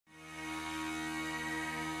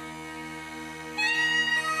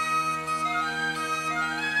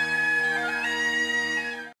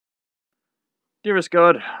Dearest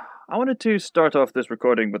God, I wanted to start off this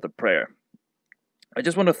recording with a prayer. I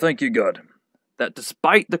just want to thank you, God, that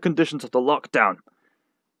despite the conditions of the lockdown,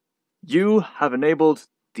 you have enabled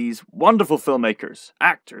these wonderful filmmakers,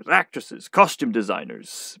 actors, actresses, costume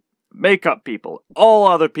designers, makeup people, all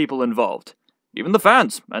other people involved, even the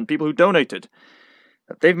fans and people who donated,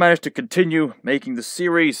 that they've managed to continue making the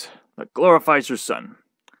series that glorifies your son.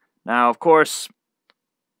 Now, of course,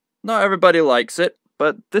 not everybody likes it,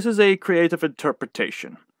 but this is a creative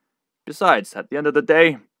interpretation. Besides, at the end of the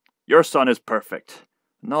day, your son is perfect,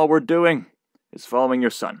 and all we're doing is following your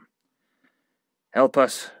son. Help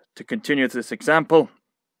us to continue this example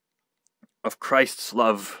of Christ's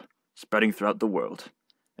love spreading throughout the world.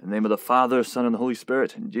 In the name of the Father, Son, and the Holy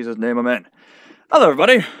Spirit, in Jesus' name, amen. Hello,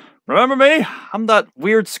 everybody. Remember me? I'm that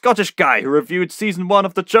weird Scottish guy who reviewed Season 1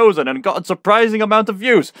 of The Chosen and got a surprising amount of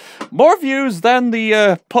views. More views than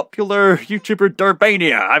the popular YouTuber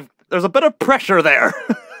Durbania. There's a bit of pressure there.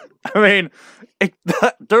 I mean,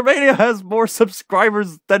 Durbania has more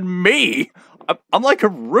subscribers than me. I'm like a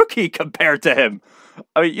rookie compared to him.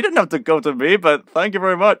 I mean, you didn't have to go to me, but thank you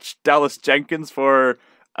very much, Dallas Jenkins, for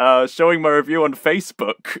showing my review on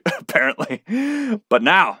Facebook, apparently. But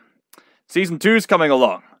now, Season 2 is coming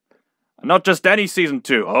along. And not just any Season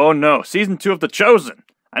 2. Oh no, Season 2 of The Chosen.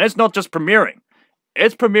 And it's not just premiering.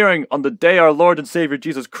 It's premiering on the day our Lord and Savior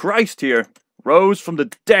Jesus Christ here rose from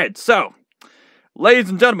the dead. So,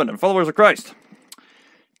 ladies and gentlemen and followers of Christ,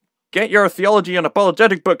 get your theology and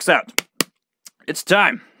apologetic books out. It's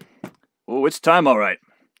time. Oh, it's time, all right.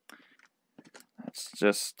 Let's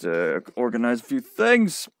just organize a few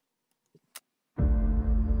things.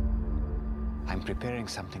 I'm preparing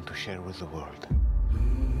something to share with the world.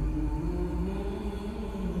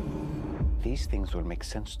 These things will make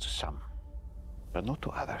sense to some, but not to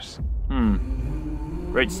others.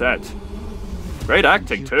 Great set. Great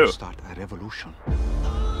acting, too. To start a revolution.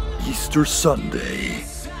 Easter Sunday.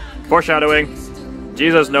 Foreshadowing.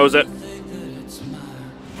 Jesus knows it.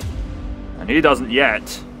 And he doesn't yet.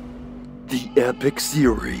 The epic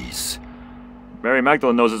series. Mary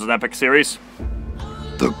Magdalene knows it's an epic series.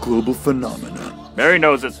 The global phenomenon. Mary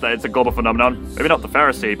knows it's a global phenomenon. Maybe not the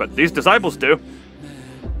Pharisee, but these disciples do.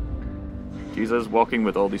 Jesus walking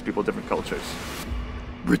with all these people of different cultures.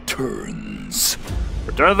 Returns.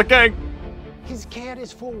 Return of the King. His care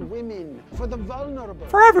is for women, for the vulnerable.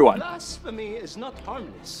 For everyone. Blasphemy is not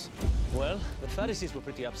harmless. Well, the Pharisees were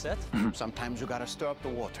pretty upset. Sometimes you gotta stir up the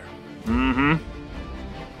water. Mm-hmm.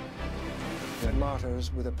 They're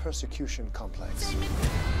martyrs with a persecution complex.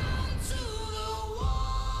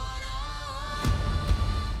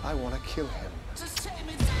 I want to kill him.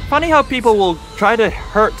 Funny how people will try to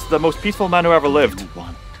hurt the most peaceful man who ever lived. You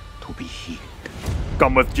want to be healed.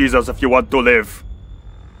 Come with Jesus if you want to live.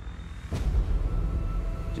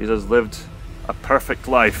 Jesus lived a perfect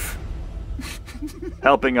life,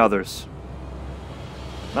 helping others.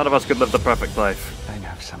 None of us could live the perfect life, I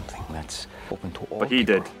have something that's open to all. but he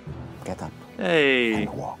did. Get up Hey.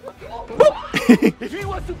 and walk. If he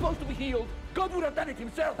was supposed to be healed, God would have done it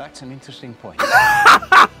himself. That's an interesting point.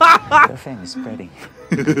 The fame is spreading.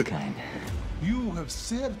 Good kind. You have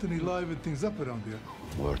certainly livened things up around here.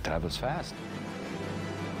 Word travels fast.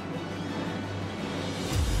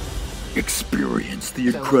 Experience the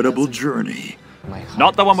incredible journey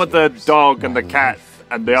Not the one with the dog and the cat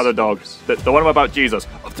and the other dogs. The one about Jesus.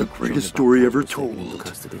 of the greatest story ever told.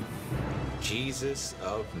 Jesus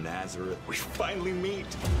of Nazareth. We finally meet.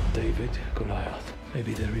 David, Goliath.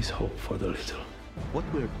 Maybe there is hope for the little. What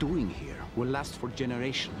we're doing here will last for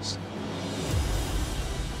generations.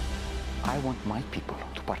 I want my people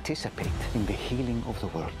to participate in the healing of the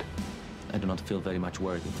world. I do not feel very much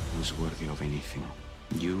worthy. Who's worthy of anything?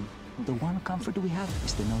 You? The one comfort we have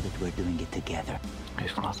is to know that we're doing it together.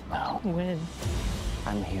 If not now, When?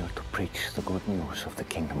 I'm here to preach the good news of the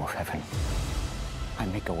kingdom of heaven. I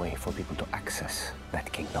make a way for people to access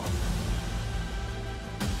that kingdom.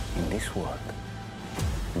 In this world,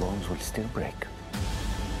 bones will still break.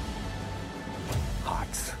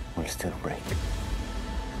 Hearts will still break.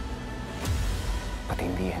 But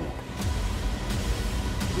in the end,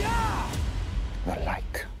 the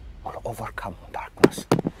light will overcome darkness.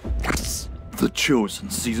 The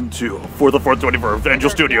Chosen Season 2 for the 424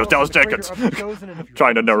 Angel Studios, Dallas Jenkins.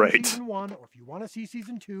 Trying to narrate. Season 1, or if you want to see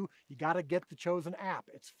Season 2, you got to get the Chosen app.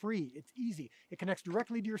 It's free. It's easy. It connects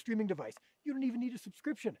directly to your streaming device. You don't even need a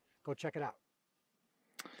subscription. Go check it out.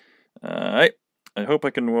 Alright. I hope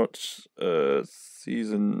I can watch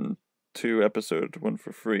Season 2 Episode 1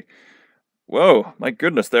 for free. Whoa, my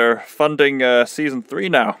goodness, they're funding Season 3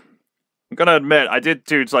 now. I'm gonna admit, I did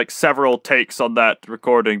do like several takes on that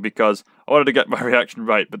recording because I wanted to get my reaction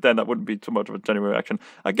right, but then that wouldn't be too much of a genuine reaction.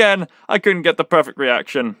 Again, I couldn't get the perfect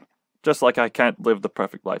reaction, just like I can't live the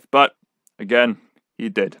perfect life. But, again, he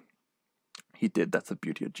did. He did. That's the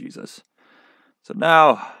beauty of Jesus. So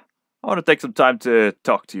now, I want to take some time to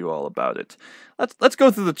talk to you all about it. Let's go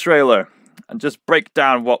through the trailer and just break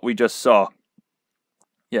down what we just saw.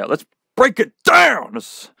 Yeah, let's break it down,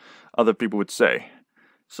 as other people would say.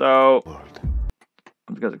 So,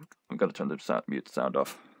 I'm gonna turn the mute sound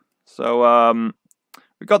off. So,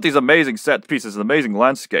 we got these amazing set pieces and amazing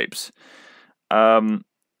landscapes.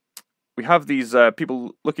 We have these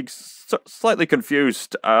people looking slightly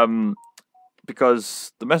confused,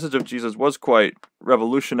 because the message of Jesus was quite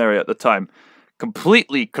revolutionary at the time.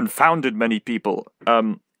 Completely confounded many people.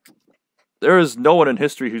 There is no one in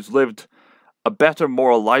history who's lived a better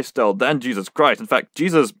moral lifestyle than Jesus Christ. In fact,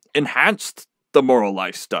 Jesus enhanced the moral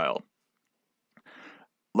lifestyle.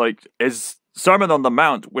 Like, his Sermon on the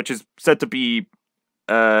Mount, which is said to be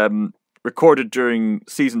recorded during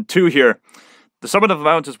season 2 here. The Sermon on the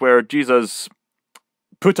Mount is where Jesus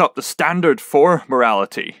put up the standard for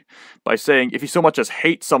morality by saying, if you so much as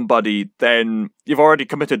hate somebody, then you've already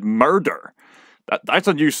committed murder. That's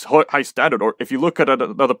a new high standard. Or if you look at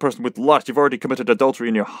another person with lust, you've already committed adultery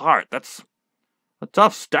in your heart. That's a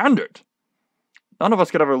tough standard. None of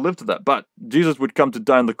us could ever live to that, but Jesus would come to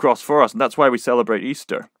die on the cross for us, and that's why we celebrate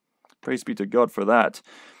Easter. Praise be to God for that.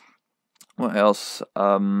 What else?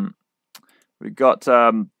 We got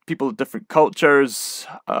people of different cultures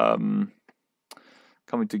coming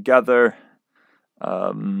together.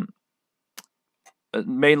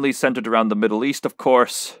 Mainly centered around the Middle East, of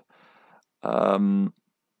course. What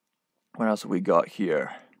else have we got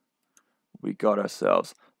here? We got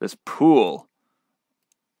ourselves this pool.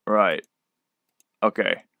 Right.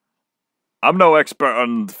 Okay. I'm no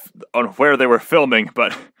expert on where they were filming,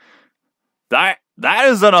 but that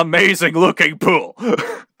is an amazing looking pool.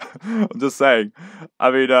 I'm just saying.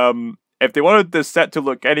 I mean, if they wanted this set to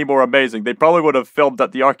look any more amazing, they probably would have filmed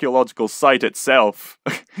at the archaeological site itself.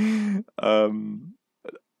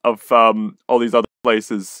 Of all these other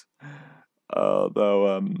places.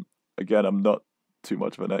 Though, again, I'm not too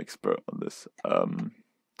much of an expert on this.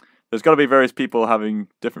 There's got to be various people having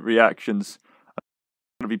different reactions.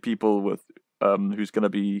 There's going to be people with who's going to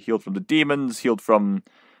be healed from the demons, healed from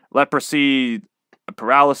leprosy,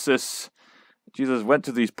 paralysis. Jesus went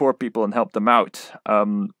to these poor people and helped them out.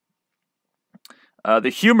 The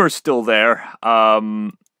humor's still there.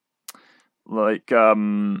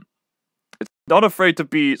 It's not afraid to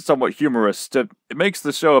be somewhat humorous. It makes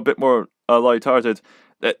the show a bit more lighthearted.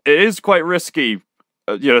 It is quite risky,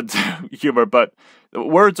 humor, but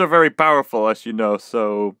words are very powerful, as you know.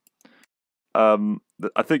 So, I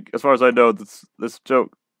think, as far as I know, this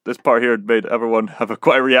part here made everyone have a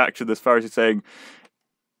quiet reaction. This Pharisee saying,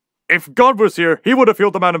 "If God was here, he would have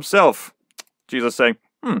healed the man himself." Jesus saying,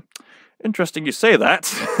 "Interesting you say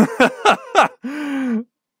that."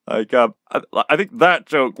 I think that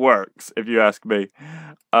joke works, if you ask me.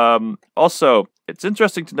 Also, it's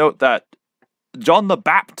interesting to note that John the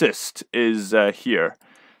Baptist is here,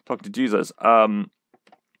 talking to Jesus.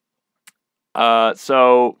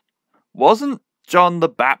 So, wasn't John the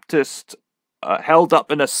Baptist held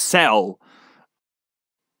up in a cell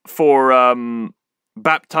for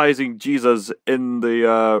baptizing Jesus in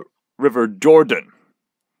the River Jordan?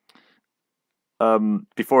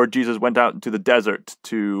 Before Jesus went out into the desert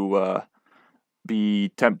to be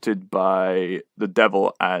tempted by the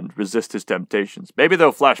devil and resist his temptations. Maybe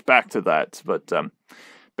they'll flash back to that, but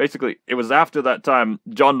basically, it was after that time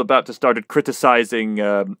John the Baptist started criticizing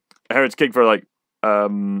Herod's king for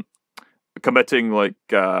committing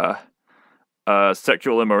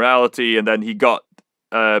sexual immorality, and then he got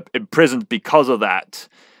imprisoned because of that.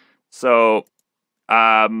 So,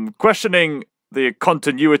 questioning the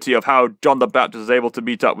continuity of how John the Baptist is able to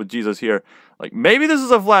meet up with Jesus here. Like, maybe this is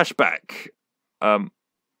a flashback.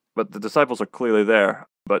 But the disciples are clearly there.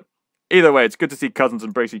 But either way, it's good to see cousins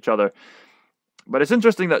embrace each other. But it's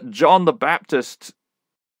interesting that John the Baptist,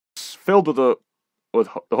 filled with the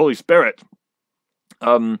Holy Spirit,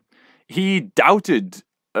 he doubted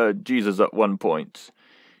Jesus at one point.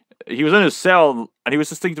 He was in his cell, and he was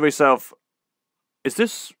just thinking to himself, is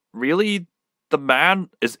this really the man?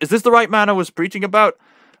 Is this the right man I was preaching about?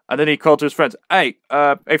 And then he called to his friends, hey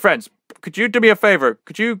friends, could you do me a favor?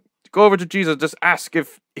 Could you go over to Jesus, just ask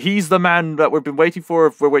if he's the man that we've been waiting for, or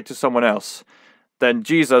if we're waiting for someone else? Then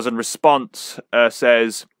Jesus, in response,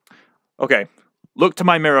 says, okay, look to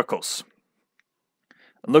my miracles,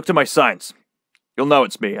 and look to my signs. You'll know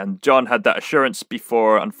it's me. And John had that assurance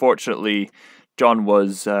before, unfortunately, John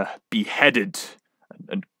was beheaded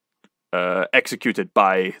and executed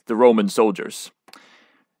by the Roman soldiers.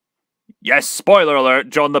 Yes, spoiler alert,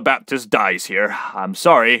 John the Baptist dies here. I'm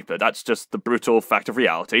sorry, but that's just the brutal fact of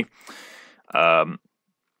reality.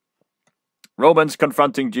 Romans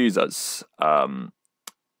confronting Jesus.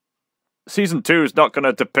 Season 2 is not going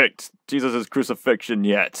to depict Jesus' crucifixion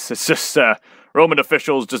yet. It's just Roman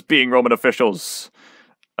officials just being Roman officials.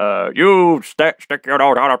 You stick your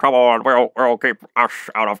nose out of trouble and we'll keep us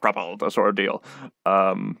out of trouble, that sort of deal.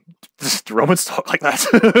 Do Romans talk like that?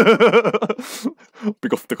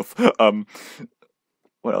 Big off.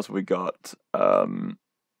 What else have we got? In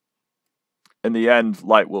the end,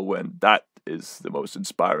 light will win. That is the most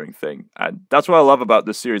inspiring thing. And that's what I love about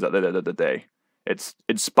this series at the end of the day. It's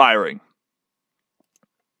inspiring.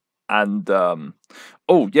 And,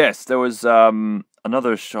 oh, yes, there was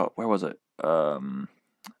another shot. Where was it? It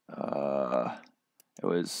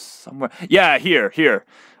was somewhere. Yeah, here.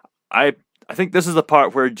 I think this is the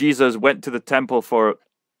part where Jesus went to the temple for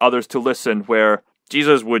others to listen, where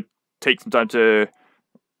Jesus would take some time to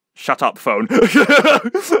shut up phone.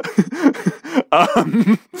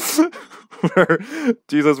 Where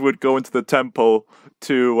Jesus would go into the temple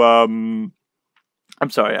to I'm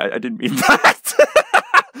sorry, I didn't mean that.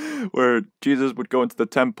 Where Jesus would go into the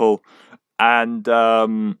temple and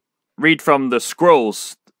read from the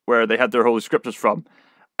scrolls where they had their holy scriptures from.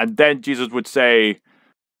 And then Jesus would say,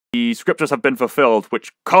 the scriptures have been fulfilled,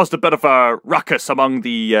 which caused a bit of a ruckus among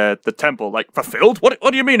the temple. Like, fulfilled? What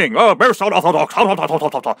are you meaning? Oh, most unorthodox.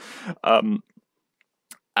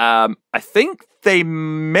 I think they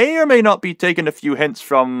may or may not be taking a few hints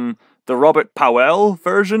from the Robert Powell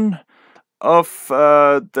version of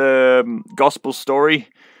the gospel story.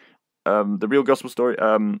 The real gospel story.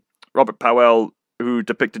 Robert Powell, who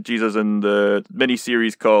depicted Jesus in the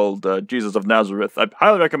mini-series called Jesus of Nazareth. I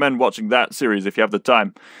highly recommend watching that series if you have the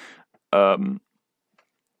time.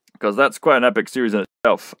 Because that's quite an epic series in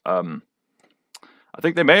itself. I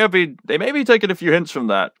think they may be taking a few hints from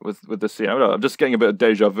that with this scene. I don't know, I'm just getting a bit of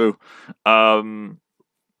deja vu.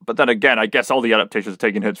 But then again, I guess all the adaptations are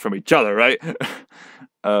taking hints from each other, right?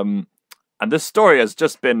 And this story has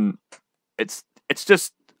just been... It's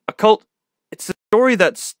just a cult... It's a story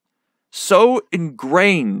that's so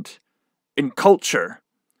ingrained in culture,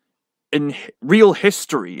 in real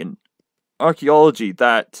history, in archaeology,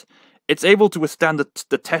 that it's able to withstand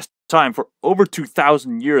the test of time for over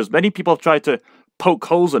 2,000 years. Many people have tried to poke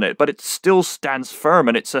holes in it, but it still stands firm,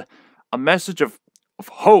 and it's a message of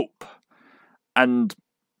hope and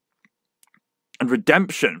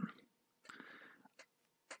redemption.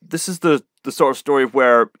 This is the sort of story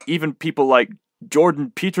where even people like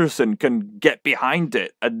Jordan Peterson can get behind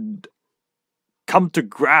it and come to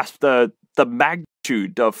grasp the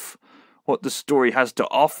magnitude of what the story has to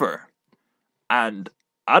offer. And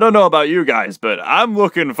I don't know about you guys, but I'm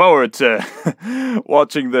looking forward to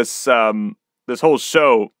watching this this whole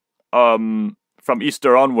show from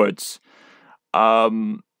Easter onwards.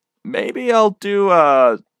 Maybe I'll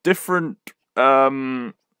do different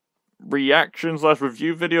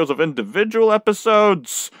reaction/review videos of individual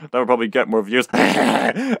episodes. That would probably get more views.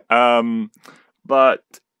 But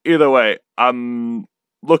either way, I'm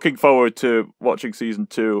looking forward to watching season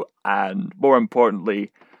 2, and more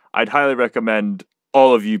importantly, I'd highly recommend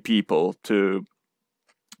all of you people to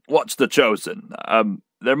watch The Chosen.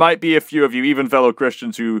 There might be a few of you, even fellow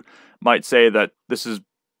Christians, who might say that this is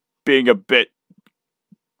being a bit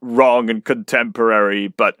wrong and contemporary,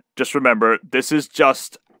 but just remember, this is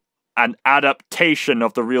just an adaptation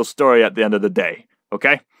of the real story at the end of the day,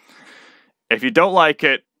 okay? If you don't like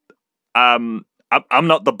it, I'm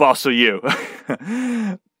not the boss of you.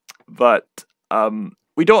 But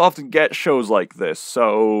we don't often get shows like this,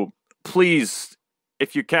 so please,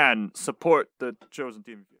 if you can, support the Chosen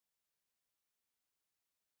team.